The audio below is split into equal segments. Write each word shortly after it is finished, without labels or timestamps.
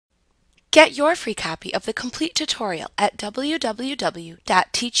Get your free copy of the complete tutorial at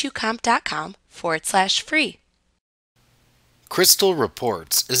www.teachucomp.com/free. Crystal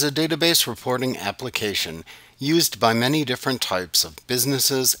Reports is a database reporting application used by many different types of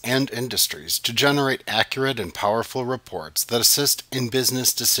businesses and industries to generate accurate and powerful reports that assist in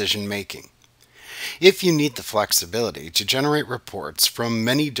business decision making. If you need the flexibility to generate reports from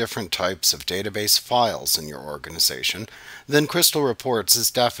many different types of database files in your organization, then Crystal Reports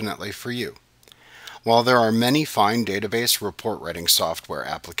is definitely for you. While there are many fine database report writing software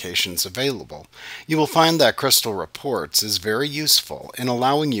applications available, you will find that Crystal Reports is very useful in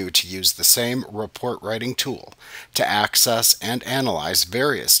allowing you to use the same report writing tool to access and analyze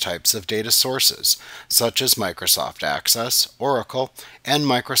various types of data sources, such as Microsoft Access, Oracle, and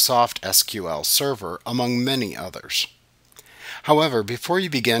Microsoft SQL Server, among many others. However, before you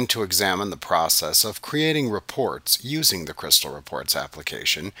begin to examine the process of creating reports using the Crystal Reports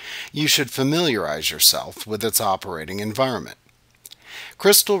application, you should familiarize yourself with its operating environment.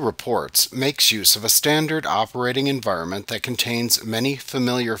 Crystal Reports makes use of a standard operating environment that contains many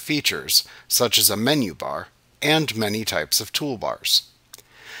familiar features, such as a menu bar and many types of toolbars.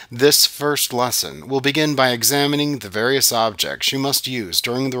 This first lesson will begin by examining the various objects you must use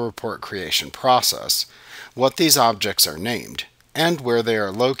during the report creation process, what these objects are named, and where they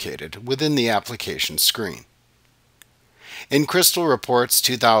are located within the application screen. In Crystal Reports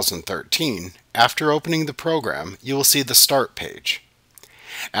 2013, after opening the program, you will see the Start page.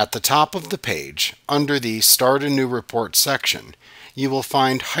 At the top of the page, under the Start a New Report section, you will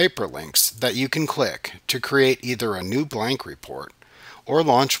find hyperlinks that you can click to create either a new blank report or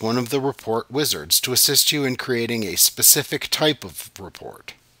launch one of the report wizards to assist you in creating a specific type of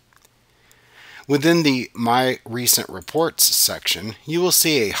report. Within the My Recent Reports section, you will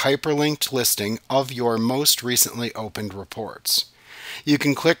see a hyperlinked listing of your most recently opened reports. You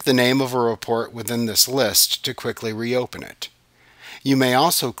can click the name of a report within this list to quickly reopen it. You may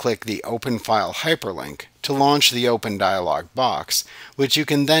also click the Open File hyperlink to launch the Open dialog box, which you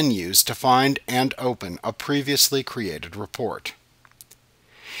can then use to find and open a previously created report.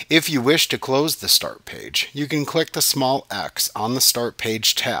 If you wish to close the Start page, you can click the small X on the Start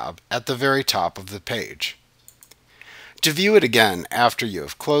Page tab at the very top of the page. To view it again after you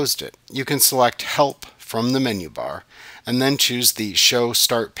have closed it, you can select Help from the menu bar and then choose the Show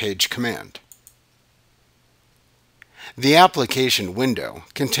Start Page command. The application window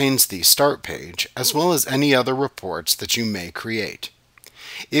contains the Start page as well as any other reports that you may create.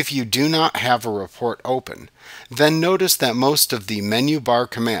 If you do not have a report open, then notice that most of the menu bar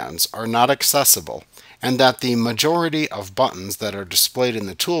commands are not accessible and that the majority of buttons that are displayed in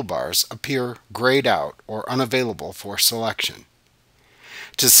the toolbars appear grayed out or unavailable for selection.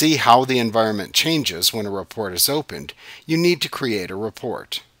 To see how the environment changes when a report is opened, you need to create a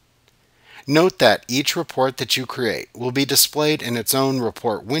report. Note that each report that you create will be displayed in its own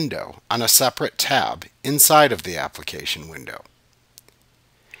report window on a separate tab inside of the application window.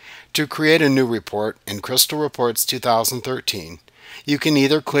 To create a new report in Crystal Reports 2013, you can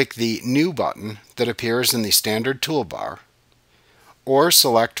either click the New button that appears in the standard toolbar, or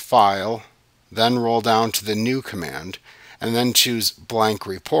select File, then roll down to the New command, and then choose Blank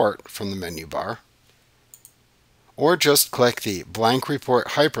Report from the menu bar, or just click the Blank Report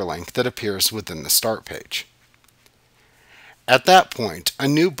hyperlink that appears within the Start page. At that point, a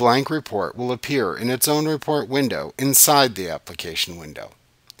new blank report will appear in its own report window inside the application window.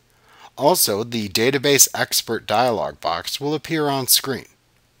 Also, the Database Expert dialog box will appear on screen.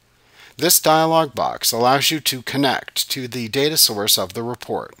 This dialog box allows you to connect to the data source of the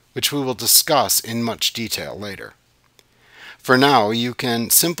report, which we will discuss in much detail later. For now, you can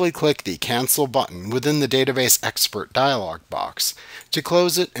simply click the Cancel button within the Database Expert dialog box to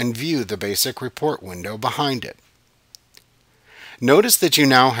close it and view the basic report window behind it. Notice that you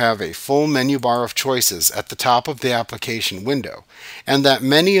now have a full menu bar of choices at the top of the application window, and that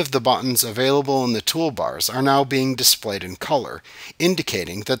many of the buttons available in the toolbars are now being displayed in color,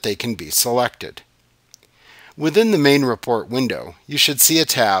 indicating that they can be selected. Within the main report window, you should see a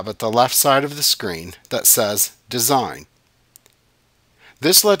tab at the left side of the screen that says Design.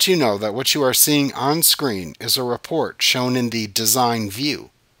 This lets you know that what you are seeing on screen is a report shown in the Design view.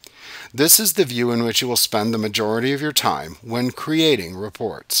 This is the view in which you will spend the majority of your time when creating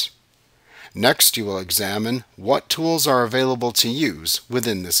reports. Next, you will examine what tools are available to use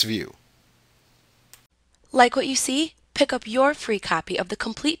within this view. Like what you see? Pick up your free copy of the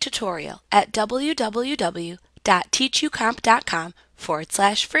complete tutorial at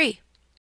www.teachucomp.com/free.